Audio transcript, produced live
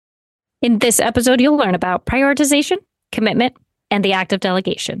In this episode, you'll learn about prioritization, commitment, and the act of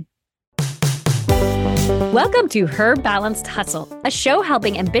delegation. Welcome to Her Balanced Hustle, a show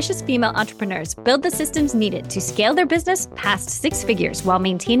helping ambitious female entrepreneurs build the systems needed to scale their business past six figures while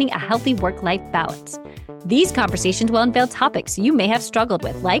maintaining a healthy work-life balance. These conversations will unveil topics you may have struggled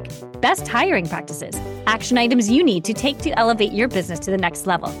with, like best hiring practices, action items you need to take to elevate your business to the next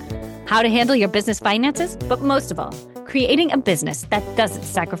level, how to handle your business finances, but most of all, creating a business that doesn't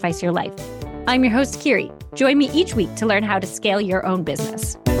sacrifice your life. I'm your host, Kiri. Join me each week to learn how to scale your own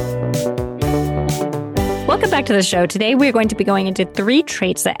business. Welcome back to the show. Today, we're going to be going into 3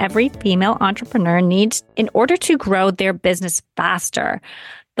 traits that every female entrepreneur needs in order to grow their business faster.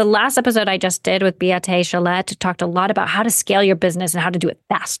 The last episode I just did with Beate Chalette talked a lot about how to scale your business and how to do it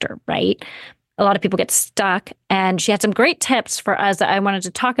faster, right? A lot of people get stuck, and she had some great tips for us that I wanted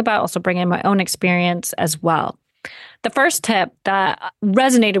to talk about, also bring in my own experience as well. The first tip that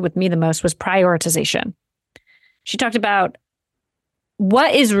resonated with me the most was prioritization. She talked about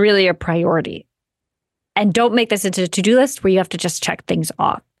what is really a priority. And don't make this into a to-do list where you have to just check things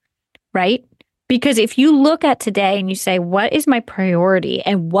off, right? Because if you look at today and you say, what is my priority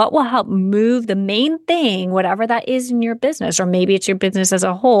and what will help move the main thing, whatever that is in your business, or maybe it's your business as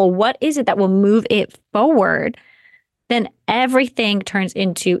a whole, what is it that will move it forward? Then everything turns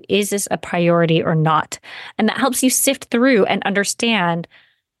into, is this a priority or not? And that helps you sift through and understand,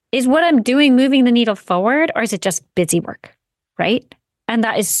 is what I'm doing moving the needle forward, or is it just busy work, right? And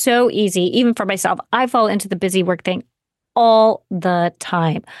that is so easy, even for myself. I fall into the busy work thing all the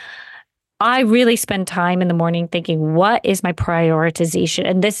time. I really spend time in the morning thinking, what is my prioritization?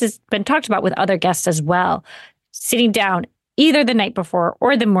 And this has been talked about with other guests as well. Sitting down either the night before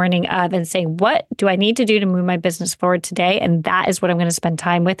or the morning of and saying, what do I need to do to move my business forward today? And that is what I'm going to spend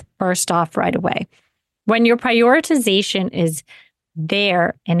time with first off right away. When your prioritization is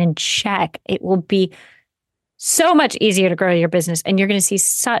there and in check, it will be so much easier to grow your business, and you're going to see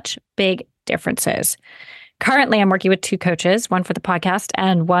such big differences. Currently, I'm working with 2 coaches, one for the podcast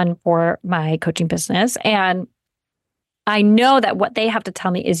and one for my coaching business. And I know that what they have to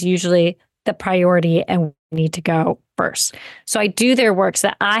tell me is usually the priority and we need to go first. So I do their work so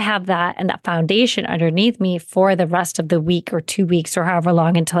that I have that and that foundation underneath me for the rest of the week or 2 weeks or however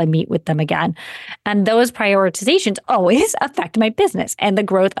long until I meet with them again. And those prioritizations always affect my business and the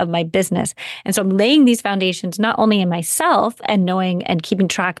growth of my business. And so I'm laying these foundations not only in myself and knowing and keeping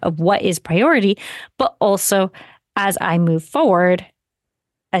track of what is priority, but also as I move forward,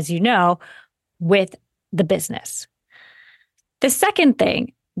 as you know, with the business. The second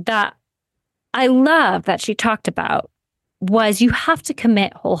thing that I love that she talked about was you have to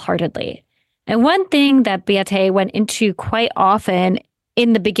commit wholeheartedly. And one thing that Beate went into quite often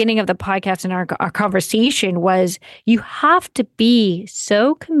in the beginning of the podcast and our conversation was you have to be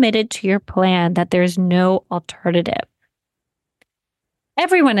so committed to your plan that there's no alternative.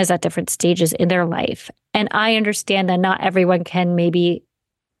 Everyone is at different stages in their life. And I understand that not everyone can maybe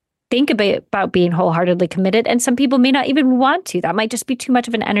think about being wholeheartedly committed. And some people may not even want to. That might just be too much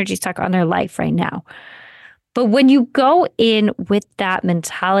of an energy suck on their life right now. But when you go in with that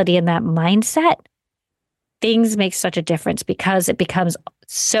mentality and that mindset, things make such a difference because it becomes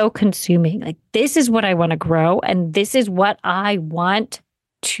so consuming. Like, this is what I want to grow, and this is what I want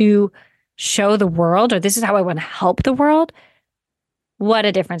to show the world, or this is how I want to help the world. What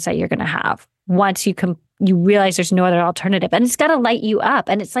a difference that you're going to have once you realize there's no other alternative. And it's got to light you up.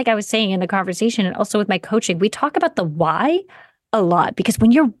 And it's like I was saying in the conversation and also with my coaching, we talk about the why a lot, because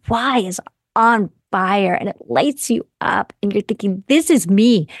when your why is on fire and it lights you up and you're thinking, this is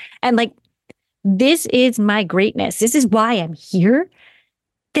me, and like, this is my greatness, this is why I'm here,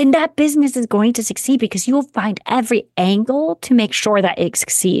 then that business is going to succeed because you will find every angle to make sure that it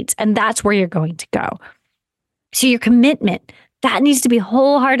succeeds. And that's where you're going to go. So your commitment, that needs to be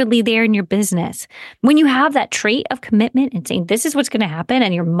wholeheartedly there in your business. When you have that trait of commitment and saying, this is what's going to happen,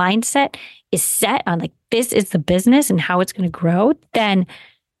 and your mindset is set on like, this is the business and how it's going to grow, then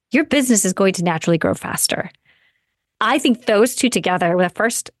your business is going to naturally grow faster. I think those two together, with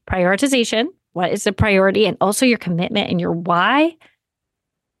first prioritization, what is the priority, and also your commitment and your why,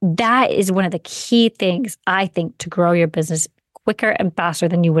 that is one of the key things I think to grow your business quicker and faster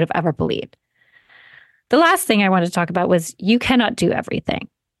than you would have ever believed. The last thing I wanted to talk about was you cannot do everything.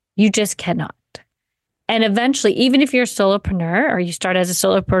 You just cannot. And eventually, even if you're a solopreneur or you start as a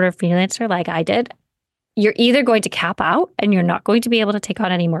solopreneur freelancer like I did, you're either going to cap out and you're not going to be able to take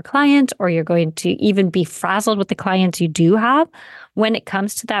on any more clients, or you're going to even be frazzled with the clients you do have. When it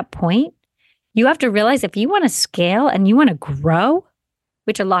comes to that point, you have to realize if you want to scale and you want to grow,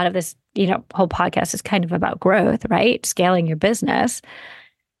 which a lot of this, whole podcast is kind of about growth, right? Scaling your business.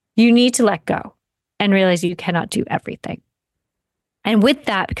 You need to let go and realize you cannot do everything. And with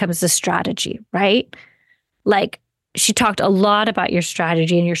that comes the strategy, right? Like she talked a lot about your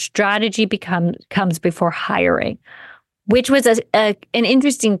strategy, and your strategy comes before hiring, which was an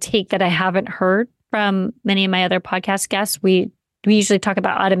interesting take that I haven't heard from many of my other podcast guests. We usually talk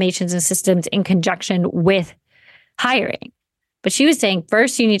about automations and systems in conjunction with hiring. But she was saying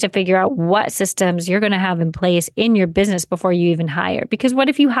first you need to figure out what systems you're going to have in place in your business before you even hire. Because what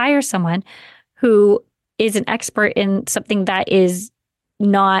if you hire someone who is an expert in something that is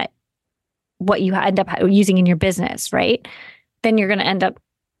not what you end up using in your business, right? Then you're going to end up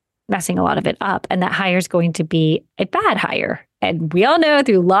messing a lot of it up. And that hire is going to be a bad hire. And we all know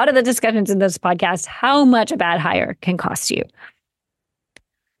through a lot of the discussions in this podcast how much a bad hire can cost you.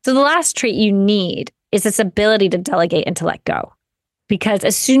 So the last trait you need is this ability to delegate and to let go. Because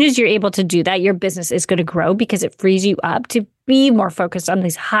as soon as you're able to do that, your business is going to grow because it frees you up to be more focused on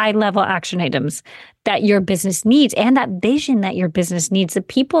these high level action items that your business needs and that vision that your business needs. The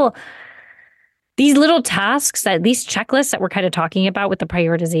people, these little tasks, these checklists that we're kind of talking about with the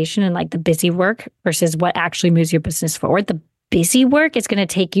prioritization and like the busy work versus what actually moves your business forward, the busy work is going to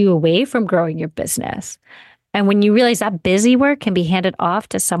take you away from growing your business. And when you realize that busy work can be handed off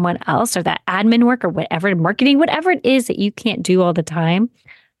to someone else, or that admin work or whatever, marketing, whatever it is that you can't do all the time,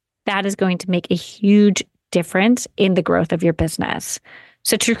 that is going to make a huge difference in the growth of your business.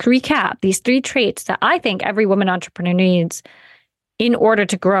 So to recap, these 3 traits that I think every woman entrepreneur needs in order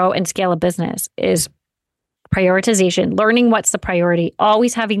to grow and scale a business is prioritization, learning what's the priority,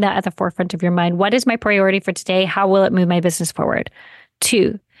 always having that at the forefront of your mind. What is my priority for today? How will it move my business forward?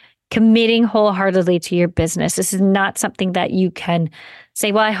 2, committing wholeheartedly to your business. This is not something that you can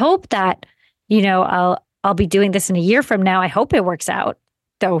say, well, I hope that, I'll be doing this in a year from now. I hope it works out.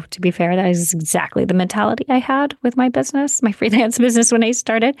 Though, to be fair, that is exactly the mentality I had with my business, my freelance business when I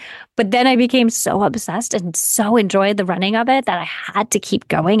started. But then I became so obsessed and so enjoyed the running of it that I had to keep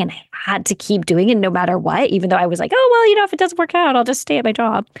going and I had to keep doing it no matter what, even though I was like, oh, well, if it doesn't work out, I'll just stay at my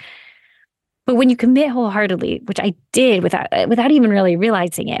job. But when you commit wholeheartedly, which I did without even really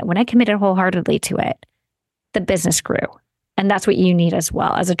realizing it, when I committed wholeheartedly to it, the business grew. And that's what you need as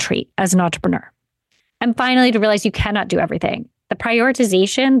well as a trait, as an entrepreneur. And finally, to realize you cannot do everything. The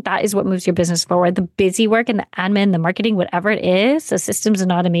prioritization, that is what moves your business forward. The busy work and the admin, the marketing, whatever it is, the systems and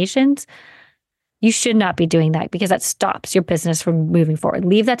automations, you should not be doing that because that stops your business from moving forward.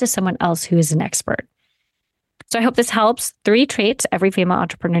 Leave that to someone else who is an expert. So I hope this helps. 3 traits every female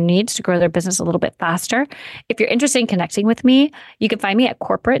entrepreneur needs to grow their business a little bit faster. If you're interested in connecting with me, you can find me at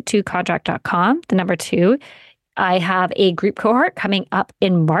corporate2contract.com, the number 2. I have a group cohort coming up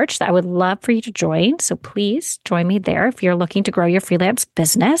in March that I would love for you to join. So please join me there if you're looking to grow your freelance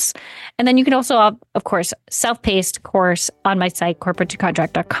business. And then you can also, of course, self-paced course on my site,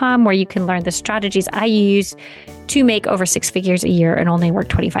 corporate2contract.com, where you can learn the strategies I use to make over 6 figures a year and only work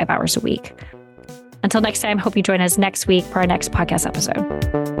 25 hours a week. Until next time, hope you join us next week for our next podcast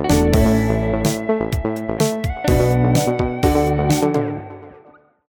episode.